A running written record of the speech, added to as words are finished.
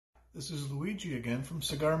This is Luigi again from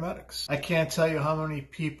Cigarmedics. I can't tell you how many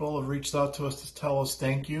people have reached out to us to tell us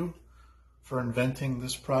thank you for inventing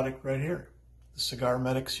this product right here, the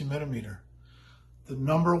Cigarmedics Humidimeter. The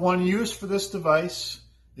number one use for this device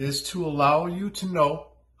is to allow you to know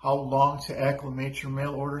how long to acclimate your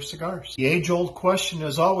mail order cigars. The age-old question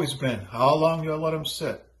has always been, how long do I let them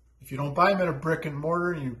sit? If you don't buy them at a brick and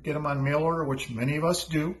mortar and you get them on mail order, which many of us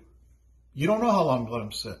do, you don't know how long to let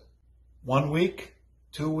them sit. 1 week,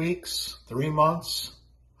 2 weeks, 3 months,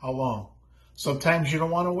 how long? Sometimes you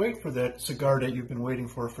don't want to wait for that cigar that you've been waiting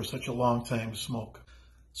for such a long time to smoke.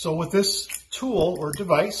 So with this tool or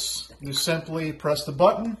device, you simply press the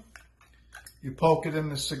button, you poke it in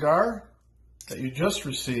the cigar that you just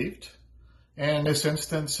received. And in this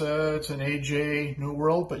instance, it's an AJ New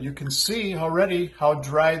World, but you can see already how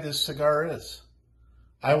dry this cigar is.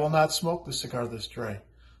 I will not smoke the cigar this dry.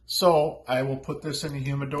 So I will put this in the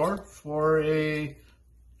humidor for a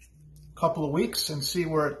couple of weeks and see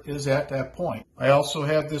where it is at that point. I also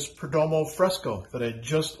have this Perdomo Fresco that I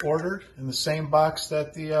just ordered in the same box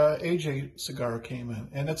that the AJ cigar came in,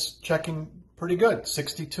 and it's checking pretty good,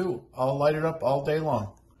 62. I'll light it up all day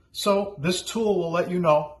long. So this tool will let you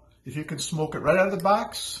know if you can smoke it right out of the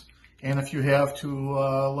box, and if you have to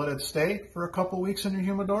let it stay for a couple of weeks in your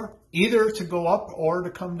humidor, either to go up or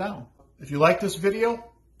to come down. If you like this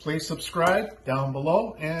video, please subscribe down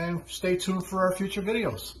below and stay tuned for our future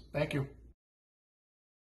videos. Thank you.